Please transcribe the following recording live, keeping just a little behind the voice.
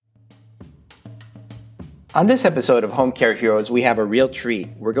On this episode of Home Care Heroes, we have a real treat.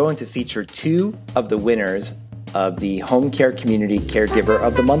 We're going to feature two of the winners of the Home Care Community Caregiver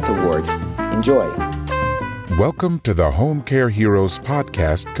of the Month Awards. Enjoy. Welcome to the Home Care Heroes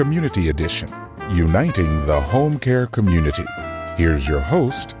Podcast Community Edition, uniting the home care community. Here's your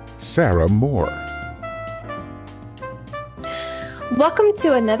host, Sarah Moore. Welcome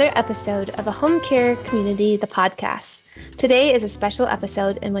to another episode of the Home Care Community, the podcast. Today is a special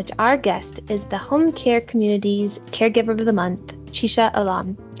episode in which our guest is the Home Care Community's Caregiver of the Month, Shisha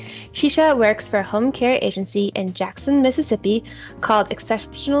Alam. Shisha works for a home care agency in Jackson, Mississippi called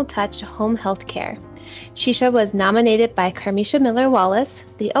Exceptional Touch Home Health Care. Shisha was nominated by Carmisha Miller Wallace,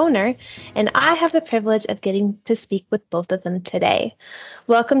 the owner, and I have the privilege of getting to speak with both of them today.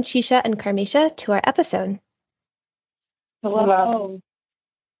 Welcome, Shisha and Carmisha, to our episode. Hello.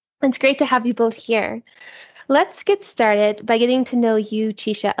 It's great to have you both here. Let's get started by getting to know you,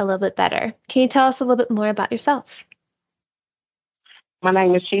 Shisha, a little bit better. Can you tell us a little bit more about yourself? My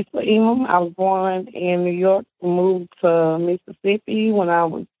name is Shisha Alam. I was born in New York, moved to Mississippi when I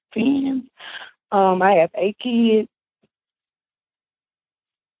was 10. I have 8 kids.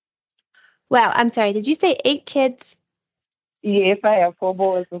 Wow, I'm sorry. Did you say 8 kids? Yes, I have 4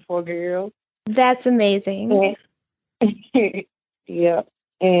 boys and 4 girls. That's amazing. Yeah,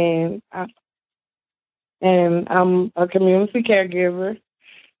 and I'm a community caregiver,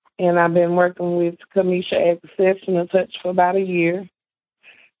 and I've been working with Carmisha at Exceptional Touch for about a year.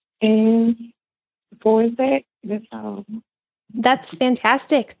 And before that, that's all. That's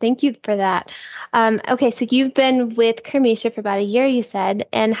fantastic. Thank you for that. Okay, so you've been with Carmisha for about a year, you said.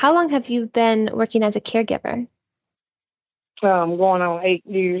 And how long have you been working as a caregiver? Going on 8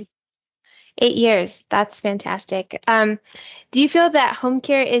 years. 8 years. That's fantastic. Do you feel that home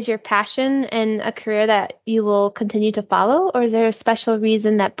care is your passion and a career that you will continue to follow, or is there a special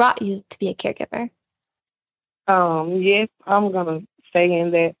reason that brought you to be a caregiver? Yes, I'm going to stay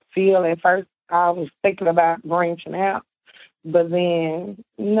in that field. At first, I was thinking about branching out, but then,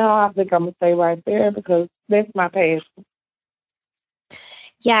 no, I think I'm going to stay right there because that's my passion.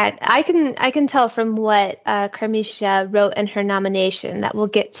 Yeah, I can tell from what Carmisha wrote in her nomination that we'll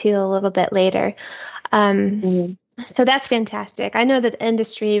get to a little bit later. So that's fantastic. I know that the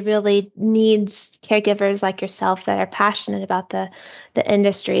industry really needs caregivers like yourself that are passionate about the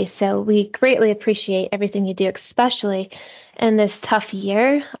industry. So we greatly appreciate everything you do, especially in this tough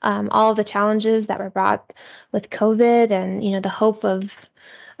year. All of the challenges that were brought with COVID and, the hope of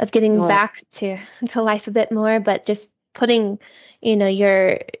getting back to life a bit more, but just putting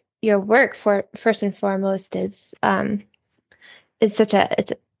your work for first and foremost is it's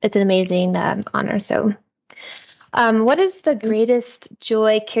an amazing honor. So what is the greatest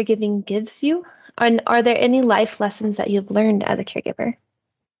joy caregiving gives you? And are there any life lessons that you've learned as a caregiver?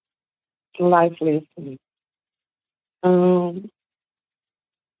 Life lessons.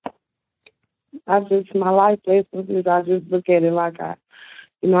 My life lessons is I just look at it like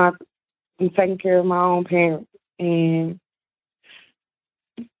I'm taking care of my own parents and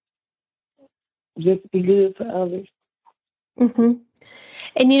just be good to others. Mm-hmm.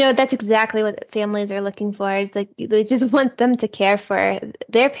 And that's exactly what families are looking for. Is like they just want them to care for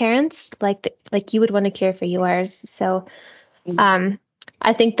their parents, like you would want to care for yours. So,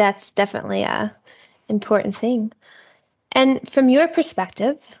 I think that's definitely a important thing. And from your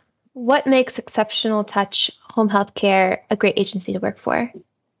perspective, what makes Exceptional Touch Home Health Care a great agency to work for?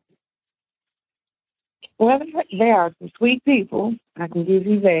 Well, they are some sweet people. I can give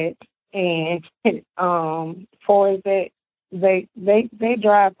you that. And for that, they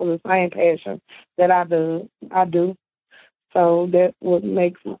drive for the same passion that I do. So that's what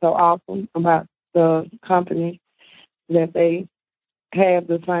makes it so awesome about the company, that they have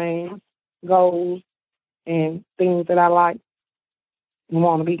the same goals and things that I like and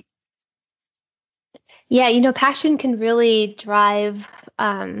want to be. Yeah, passion can really drive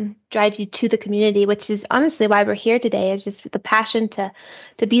you to the community, which is honestly why we're here today, is just the passion to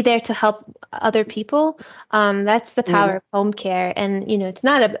be there to help other people. That's the power of home care. And, it's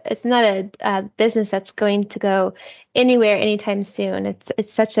not a business that's going to go anywhere anytime soon.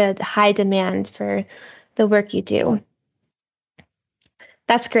 It's such a high demand for the work you do.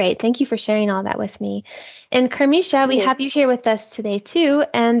 That's great. Thank you for sharing all that with me. And Carmisha, we have you here with us today too,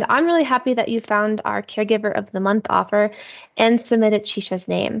 and I'm really happy that you found our Caregiver of the Month offer and submitted Shisha's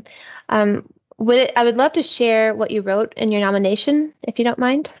name. I would love to share what you wrote in your nomination, if you don't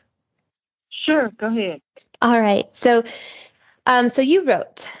mind. Sure, go ahead. All right. So you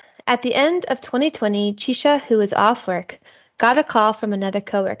wrote, at the end of 2020, Shisha, who was off work, got a call from another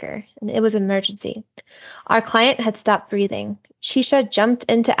coworker, and it was an emergency. Our client had stopped breathing. Shisha jumped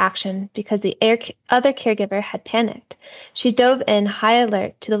into action because the other caregiver had panicked. She dove in high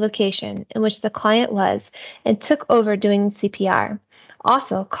alert to the location in which the client was and took over doing CPR,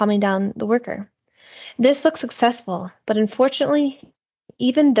 also calming down the worker. This looked successful, but unfortunately,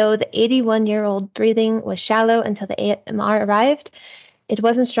 even though the 81-year-old breathing was shallow until the AMR arrived, it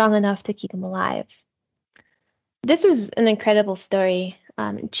wasn't strong enough to keep him alive. This is an incredible story.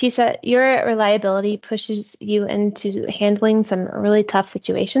 Chisa, your reliability pushes you into handling some really tough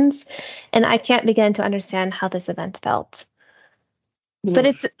situations, and I can't begin to understand how this event felt. But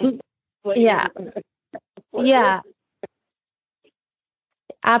it's, yeah, yeah,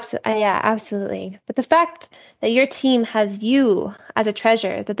 absolutely. But the fact that your team has you as a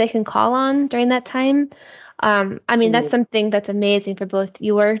treasure that they can call on during that time, I mean, that's something that's amazing for both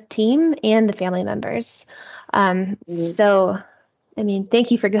your team and the family members. So, I mean,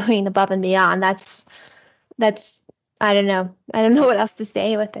 thank you for going above and beyond. That's, I don't know what else to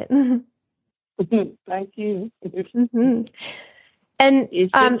say with it. Thank you. Mm-hmm. And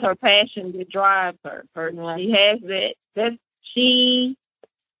it's just her passion that drives her. She has that she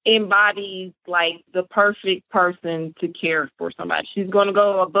embodies like the perfect person to care for somebody. She's going to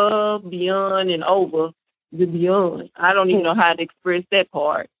go above, beyond, and over the beyond. I don't even know how to express that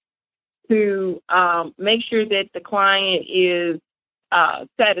part. To make sure that the client is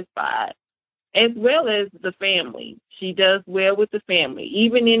satisfied, as well as the family. She does well with the family,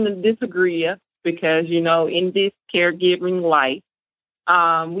 even in the disagreement, because, you know, in this caregiving life,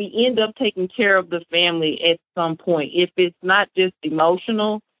 we end up taking care of the family at some point. If it's not just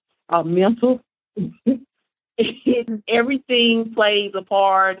emotional or mental, everything plays a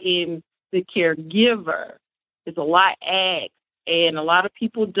part in the caregiver. It's a lot asked, and a lot of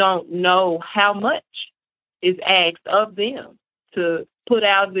people don't know how much is asked of them to put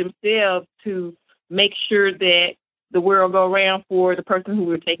out themselves to make sure that the world go around for the person who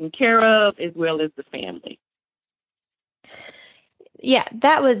we're taking care of, as well as the family. Yeah,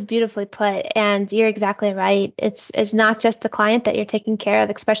 that was beautifully put, and you're exactly right. It's not just the client that you're taking care of,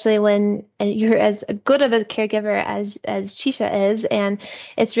 especially when you're as good of a caregiver as Shisha is, and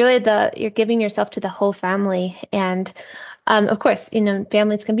it's really you're giving yourself to the whole family. And of course, you know,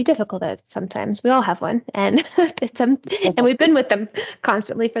 families can be difficult sometimes. We all have one, and and we've been with them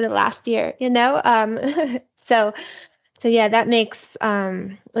constantly for the last year. You know, So yeah, that makes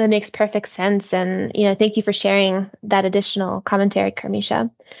perfect sense, and you know, thank you for sharing that additional commentary, Karmisha.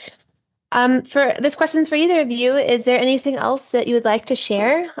 For this question's for either of you. Is there anything else that you would like to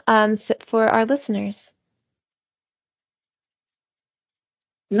share for our listeners?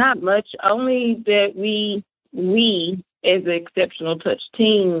 Not much. Only that we as an Exceptional Touch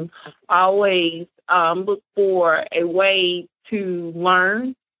team always look for a way to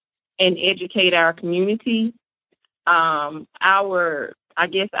learn and educate our community. Our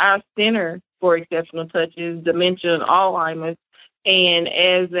center for Exceptional Touch is Dementia and Alzheimer's, and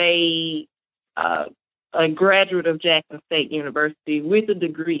as a graduate of Jackson State University with a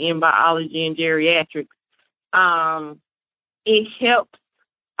degree in biology and geriatrics, it helps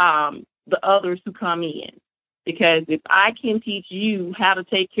the others who come in, because if I can teach you how to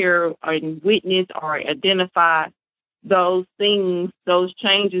take care of and witness or identify those things, those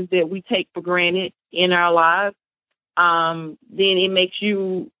changes that we take for granted in our lives, then it makes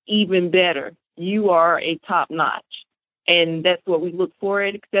you even better. You are a top notch. And that's what we look for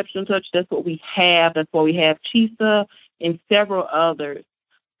at Exceptional Touch. That's what we have. That's why we have Chisa and several others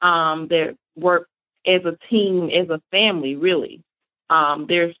that work as a team, as a family, really.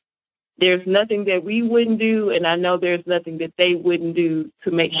 There's nothing that we wouldn't do, and I know there's nothing that they wouldn't do to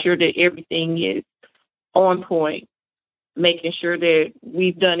make sure that everything is on point, making sure that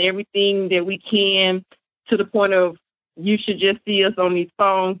we've done everything that we can, to the point of you should just see us on these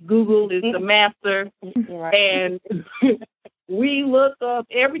phones. Google is the master, and we look up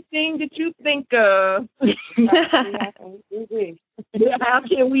everything that you think of. How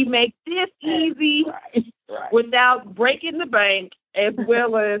can we make this easy without breaking the bank, as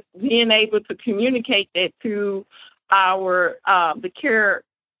well as being able to communicate that to our the care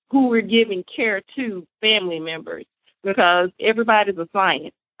who we're giving care to, family members, because everybody's a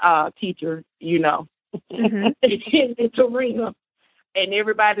science teacher, you know. In this arena, and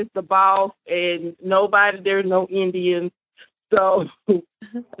everybody's the boss, and there's no Indians, so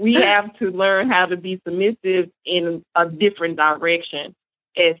we have to learn how to be submissive in a different direction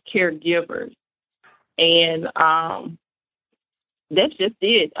as caregivers, and that's just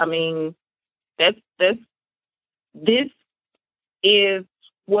it. I mean, this is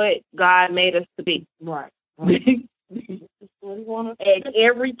what God made us to be. Right. And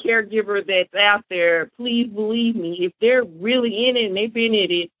every caregiver that's out there, please believe me, if they're really in it and they've been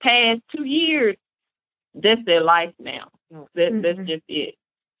in it past 2 years, that's their life now. That's just it.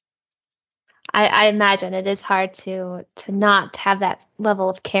 I imagine it is hard to not have that level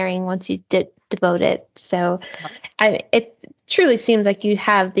of caring once you devote it. So it truly seems like you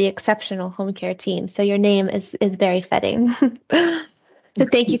have the exceptional home care team. So your name is very fitting. So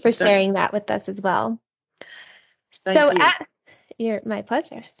thank you for sharing that with us as well. Thank you. My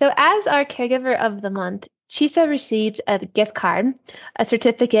pleasure. So as our caregiver of the month, Chisa received a gift card, a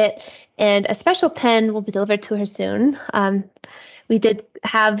certificate, and a special pen will be delivered to her soon. We did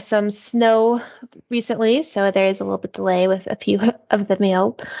have some snow recently, so there is a little bit delay with a few of the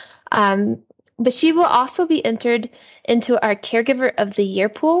mail. But she will also be entered into our Caregiver of the Year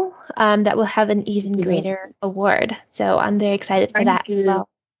pool that will have an even greater award. So I'm very excited for that as well.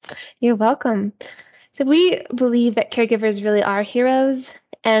 You're welcome. So we believe that caregivers really are heroes.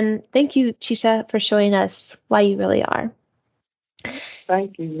 And thank you, Chisha, for showing us why you really are.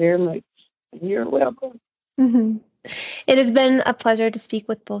 Thank you very much. You're welcome. Mm-hmm. It has been a pleasure to speak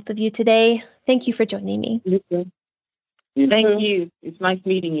with both of you today. Thank you for joining me. Thank you. It's nice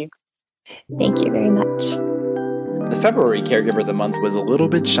meeting you. Thank you very much. The February Caregiver of the Month was a little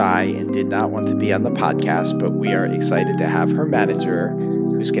bit shy and did not want to be on the podcast, but we are excited to have her manager,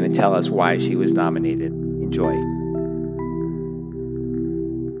 who's going to tell us why she was nominated. Enjoy.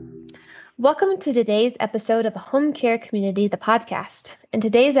 Welcome to today's episode of Home Care Community, the podcast. In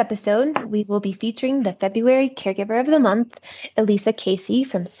today's episode, we will be featuring the February Caregiver of the Month, Elisa Casey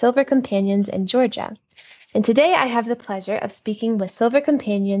from Silver Companions in Georgia. And today I have the pleasure of speaking with Silver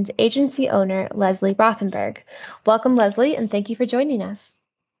Companions agency owner, Leslie Rothenberg. Welcome, Leslie, and thank you for joining us.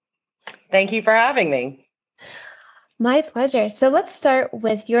 Thank you for having me. My pleasure. So let's start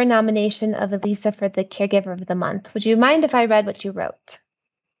with your nomination of Elisa for the Caregiver of the Month. Would you mind if I read what you wrote?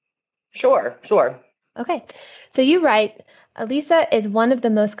 Sure. Okay. So you write, Elisa is one of the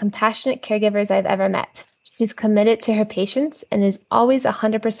most compassionate caregivers I've ever met. She's committed to her patients and is always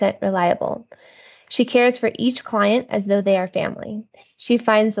 100% reliable. She cares for each client as though they are family. She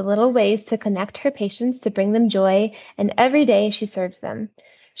finds the little ways to connect her patients to bring them joy, and every day she serves them.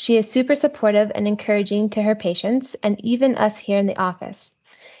 She is super supportive and encouraging to her patients and even us here in the office.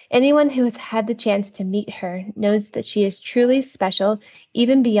 Anyone who has had the chance to meet her knows that she is truly special,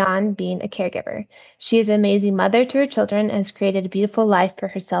 even beyond being a caregiver. She is an amazing mother to her children and has created a beautiful life for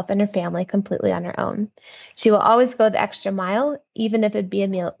herself and her family completely on her own. She will always go the extra mile, even if it be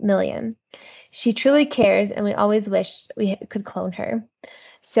a million. She truly cares, and we always wish we could clone her.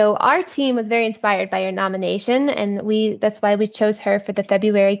 So our team was very inspired by your nomination, and that's why we chose her for the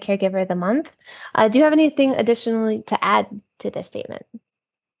February Caregiver of the Month. Do you have anything additionally to add to this statement?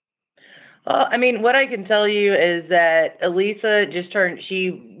 Well, what I can tell you is that Elisa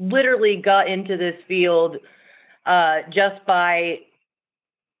she literally got into this field just by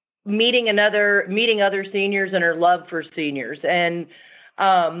meeting other seniors and her love for seniors. And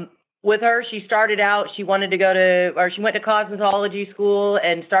with her, she started out, she went to cosmetology school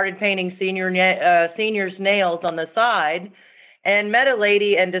and started painting seniors' nails on the side, and met a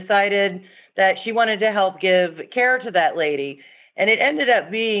lady and decided that she wanted to help give care to that lady. And it ended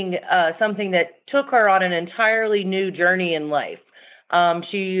up being something that took her on an entirely new journey in life.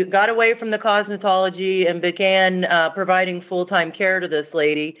 She got away from the cosmetology and began providing full-time care to this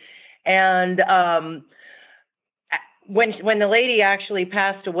lady. And when the lady actually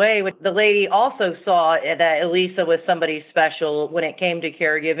passed away, the lady also saw that Elisa was somebody special when it came to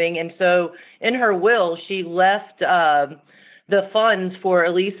caregiving. And so in her will, she left the funds for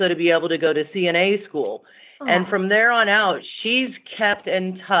Elisa to be able to go to CNA school. And from there on out, she's kept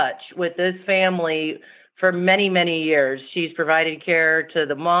in touch with this family for many, many years. She's provided care to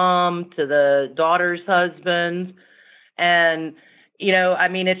the mom, to the daughter's husband. And,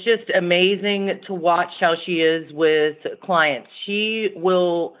 it's just amazing to watch how she is with clients. She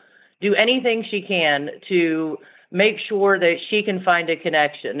will do anything she can to make sure that she can find a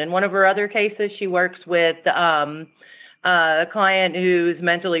connection. In one of her other cases, she works with a client who's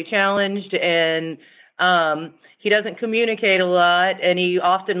mentally challenged, and he doesn't communicate a lot, and he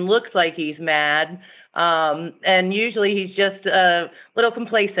often looks like he's mad. And usually he's just a little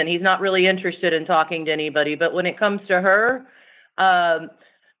complacent. He's not really interested in talking to anybody. But when it comes to her,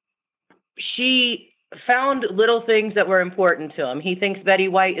 she found little things that were important to him. He thinks Betty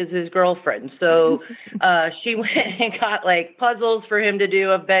White is his girlfriend. So she went and got puzzles for him to do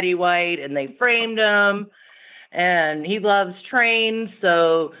of Betty White, and they framed them. And he loves trains,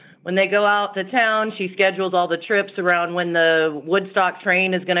 so when they go out to town, she schedules all the trips around when the Woodstock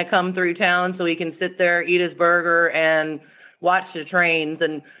train is going to come through town so he can sit there, eat his burger, and watch the trains.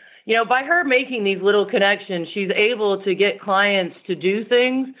 And, by her making these little connections, she's able to get clients to do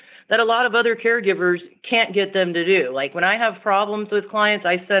things that a lot of other caregivers can't get them to do. Like when I have problems with clients,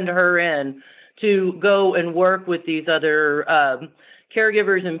 I send her in to go and work with these other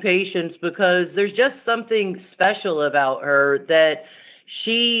caregivers and patients, because there's just something special about her that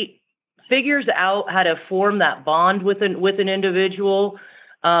she figures out how to form that bond with an individual.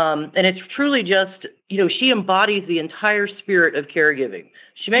 And it's truly just, she embodies the entire spirit of caregiving.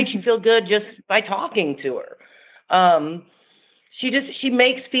 She makes you feel good just by talking to her. She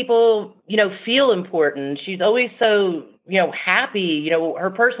makes people, feel important. She's always so, happy. Her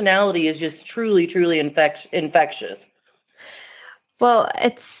personality is just truly, truly infectious. Well,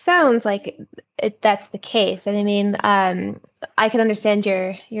 it sounds like that's the case. And I mean, I can understand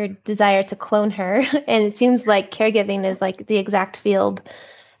your desire to clone her. And it seems like caregiving is like the exact field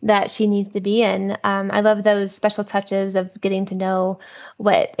that she needs to be in. I love those special touches of getting to know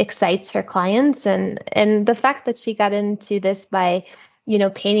what excites her clients, and the fact that she got into this by,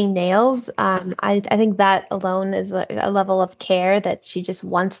 painting nails. I think that alone is a level of care that she just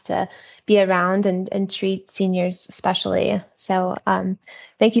wants to be around and treat seniors especially. So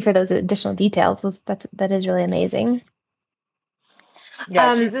thank you for those additional details. That is really amazing.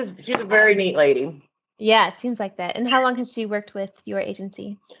 Yeah, she's a very neat lady. Yeah, it seems like that. And how long has she worked with your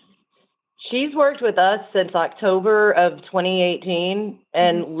agency? She's worked with us since October of 2018,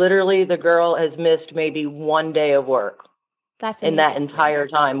 and literally the girl has missed maybe one day of work. That's amazing. In that entire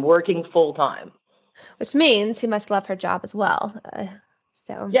time, working full time. Which means she must love her job as well.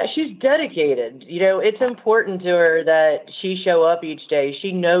 Yeah, she's dedicated. It's important to her that she show up each day.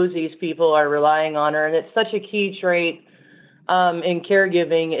 She knows these people are relying on her, and it's such a key trait in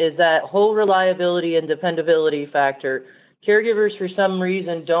caregiving is that whole reliability and dependability factor. Caregivers, for some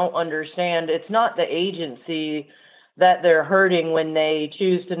reason, don't understand. It's not the agency that they're hurting when they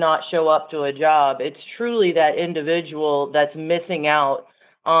choose to not show up to a job. It's truly that individual that's missing out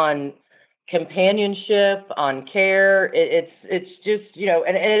on companionship, on care. It's just,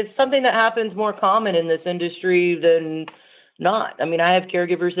 and it's something that happens more common in this industry than not. I mean, I have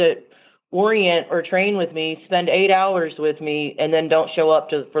caregivers that orient or train with me, spend 8 hours with me, and then don't show up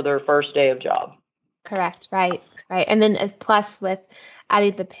for their first day of job. Correct. Right. And then plus with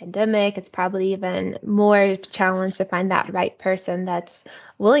adding the pandemic, it's probably even more challenge to find that right person that's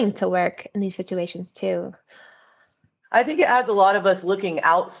willing to work in these situations too. I think it has a lot of us looking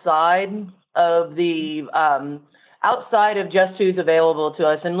outside of outside of just who's available to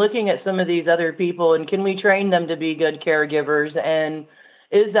us and looking at some of these other people, and can we train them to be good caregivers, and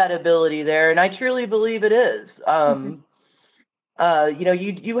is that ability there? And I truly believe it is.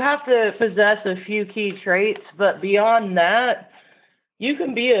 You have to possess a few key traits, but beyond that, you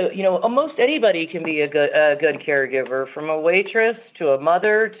can be almost anybody can be a good caregiver, from a waitress to a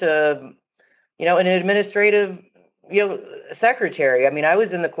mother to, an administrative, secretary. I mean, I was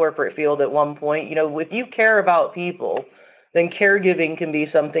in the corporate field at one point. If you care about people, then caregiving can be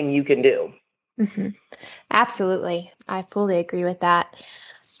something you can do. Mm-hmm. Absolutely. I fully agree with that.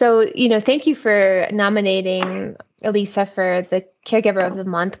 So, thank you for nominating Elisa for the Caregiver of the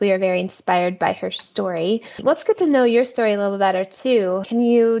Month. We are very inspired by her story. Let's get to know your story a little better too. Can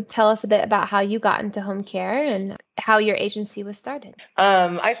you tell us a bit about how you got into home care and how your agency was started?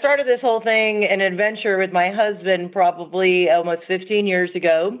 I started this whole thing, an adventure with my husband, probably almost 15 years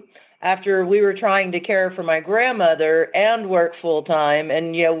ago, after we were trying to care for my grandmother and work full time.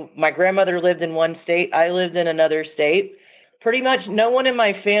 And, my grandmother lived in one state, I lived in another state. Pretty much no one in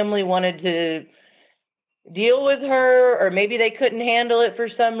my family wanted to deal with her, or maybe they couldn't handle it for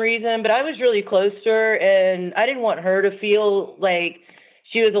some reason, but I was really close to her, and I didn't want her to feel like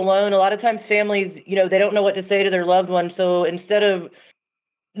she was alone. A lot of times families, they don't know what to say to their loved one, so instead of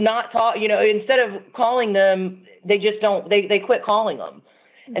instead of calling them, they just don't, they quit calling them.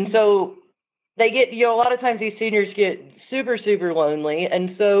 Mm-hmm. And so they get, a lot of times these seniors get super, super lonely,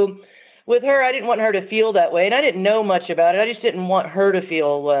 and so with her, I didn't want her to feel that way, and I didn't know much about it. I just didn't want her to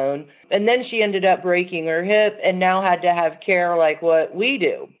feel alone. And then she ended up breaking her hip and now had to have care like what we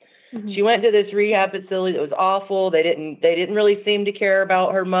do. Mm-hmm. She went to this rehab facility that was awful. They didn't really seem to care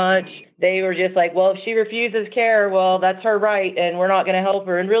about her much. They were just like, well, if she refuses care, well, that's her right, and we're not going to help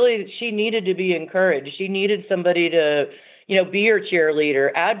her. And really, she needed to be encouraged. She needed somebody to, be her cheerleader,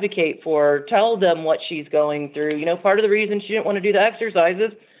 advocate for her, tell them what she's going through. Part of the reason she didn't want to do the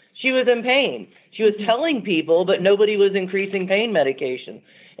exercises, she was in pain. She was telling people, but nobody was increasing pain medication.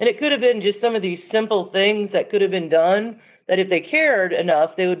 And it could have been just some of these simple things that could have been done, that if they cared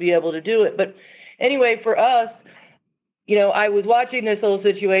enough, they would be able to do it. But anyway, for us, I was watching this whole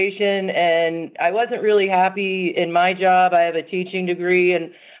situation, and I wasn't really happy in my job. I have a teaching degree,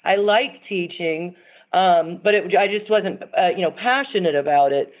 and I like teaching, but I just wasn't, passionate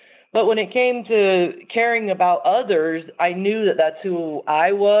about it. But when it came to caring about others, I knew that that's who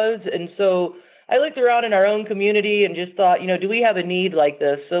I was. And so I looked around in our own community and just thought, do we have a need like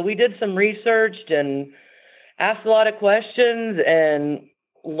this? So we did some research and asked a lot of questions and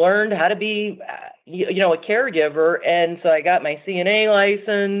learned how to be, a caregiver. And so I got my CNA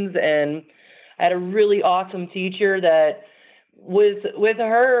license, and I had a really awesome teacher that with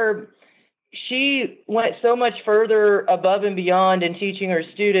her, she went so much further above and beyond in teaching her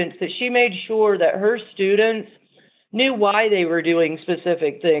students that she made sure that her students knew why they were doing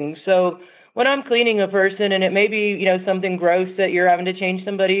specific things. So when I'm cleaning a person and it may be, something gross that you're having to change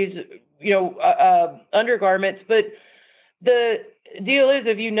somebody's, undergarments, but the deal is,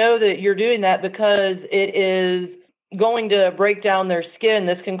 if you know that you're doing that because it is going to break down their skin,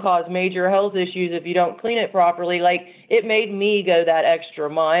 this can cause major health issues if you don't clean it properly. Like, it made me go that extra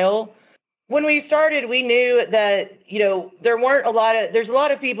mile. When we started, we knew that, there's a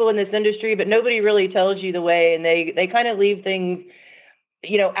lot of people in this industry, but nobody really tells you the way, and they kind of leave things,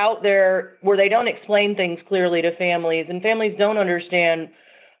 out there where they don't explain things clearly to families, and families don't understand,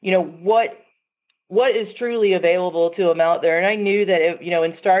 what is truly available to them out there. And I knew that,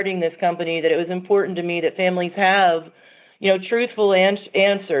 in starting this company, that it was important to me that families have, truthful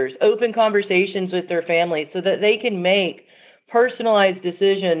answers, open conversations with their families so that they can make personalized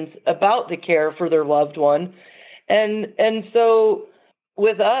decisions about the care for their loved one. And so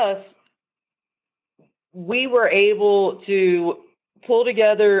with us, we were able to pull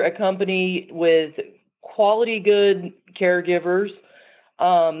together a company with quality good caregivers,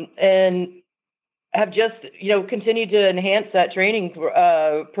 and have just, continued to enhance that training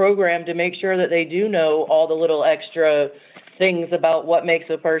program to make sure that they do know all the little extra things about what makes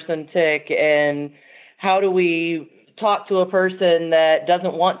a person tick, and how do we talk to a person that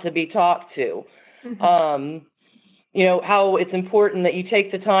doesn't want to be talked to. Mm-hmm. How it's important that you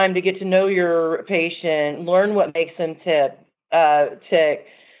take the time to get to know your patient, learn what makes them tick,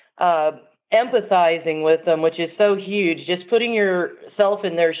 empathizing with them, which is so huge. Just putting yourself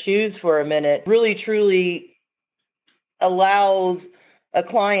in their shoes for a minute really, truly allows a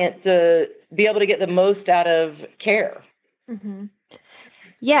client to be able to get the most out of care. Mm-hmm.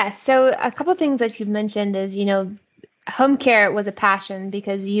 Yeah. So a couple of things that you've mentioned is, home care was a passion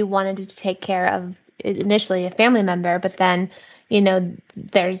because you wanted to take care of initially a family member, but then,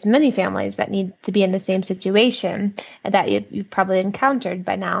 there's many families that need to be in the same situation that you've probably encountered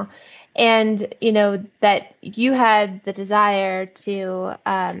by now. And, that you had the desire to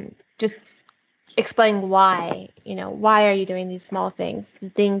just explain why are you doing these small things, the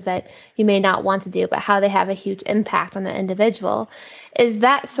things that you may not want to do, but how they have a huge impact on the individual. Is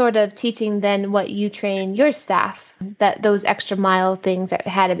that sort of teaching then what you train your staff, that those extra mile things that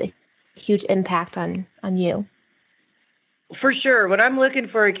had a huge impact on you? For sure. When I'm looking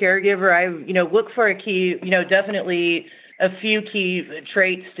for a caregiver, I, look for a key, definitely a few key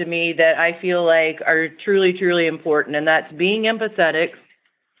traits to me that I feel like are truly, truly important. And that's being empathetic,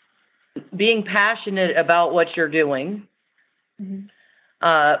 being passionate about what you're doing,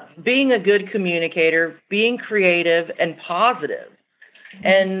 mm-hmm. Being a good communicator, being creative and positive. Mm-hmm.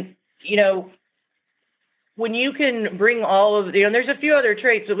 And, when you can bring all of, there's a few other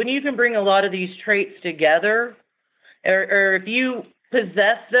traits, but when you can bring a lot of these traits together, or if you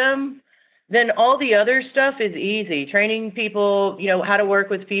possess them, then all the other stuff is easy. Training people, how to work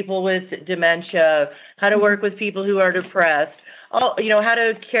with people with dementia, how to work with people who are depressed, how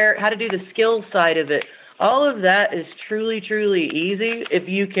to care, how to do the skills side of it. All of that is truly, truly easy if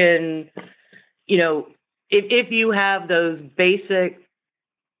you can, if you have those basic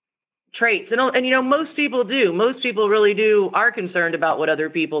traits. And most people do. Most people really are concerned about what other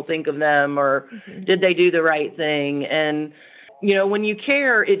people think of them, or mm-hmm. did they do the right thing? And when you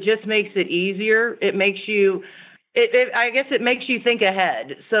care, it just makes it easier. It makes you, I guess it makes you think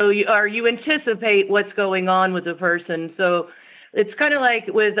ahead. So you anticipate what's going on with the person. So it's kind of like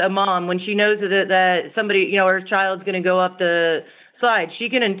with a mom, when she knows that somebody, her child's going to go up the slide, she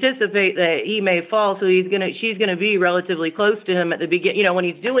can anticipate that he may fall. So she's going to be relatively close to him at the beginning, when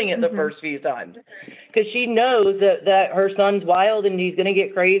he's doing it the mm-hmm. first few times, because she knows that her son's wild and he's going to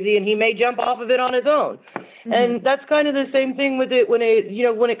get crazy and he may jump off of it on his own. Mm-hmm. And that's kind of the same thing with it when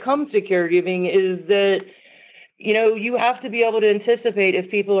it comes to caregiving, is that, you have to be able to anticipate if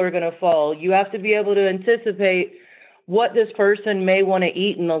people are going to fall. You have to be able to anticipate what this person may want to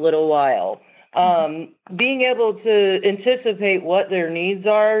eat in a little while. Being able to anticipate what their needs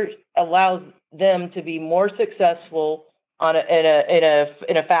are allows them to be more successful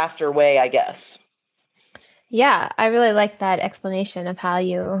in a faster way, I guess. Yeah, I really like that explanation of how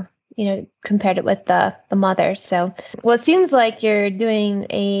you compared it with the mother. So, well, it seems like you're doing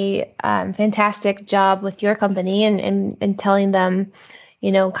a fantastic job with your company and telling them,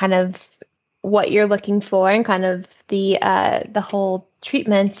 kind of what you're looking for and kind of the whole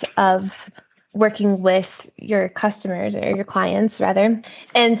treatment of working with your customers or your clients rather.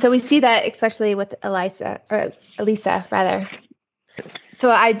 And so we see that especially with Elisa rather. So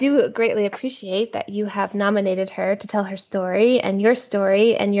I do greatly appreciate that you have nominated her to tell her story and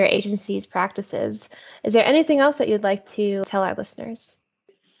your agency's practices. Is there anything else that you'd like to tell our listeners?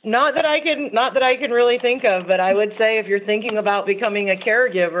 Not that I can really think of, but I would say if you're thinking about becoming a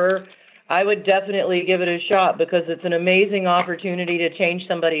caregiver, I would definitely give it a shot because it's an amazing opportunity to change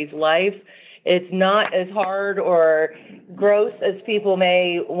somebody's life. It's not as hard or gross as people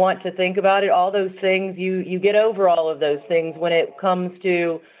may want to think about it. All those things, you get over all of those things when it comes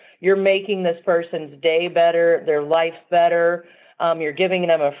to you're making this person's day better, their life better. You're giving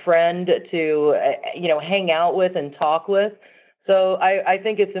them a friend to, hang out with and talk with. So I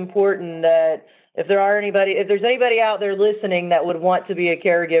think it's important that if there's anybody out there listening that would want to be a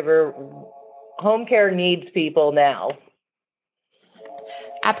caregiver, home care needs people now.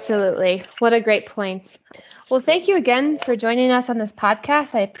 Absolutely. What a great point. Well, thank you again for joining us on this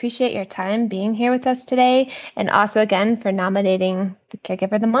podcast. I appreciate your time being here with us today, and also again for nominating the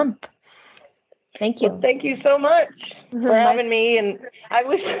Caregiver of the Month. Thank you. Well, thank you so much for having me. And I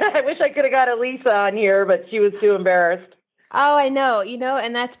wish I could have got Elisa on here, but she was too embarrassed. Oh, I know,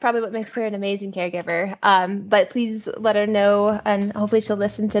 and that's probably what makes her an amazing caregiver. But please let her know, and hopefully she'll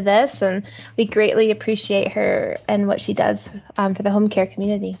listen to this. And we greatly appreciate her and what she does for the home care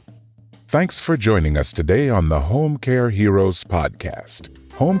community. Thanks for joining us today on the Home Care Heroes podcast.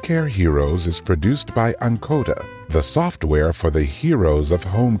 Home Care Heroes is produced by Ancoda, the software for the heroes of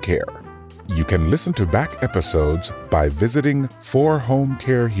home care. You can listen to back episodes by visiting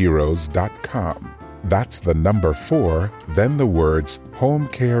forhomecareheroes.com. That's the number 4, then the words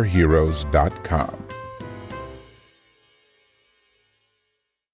homecareheroes.com.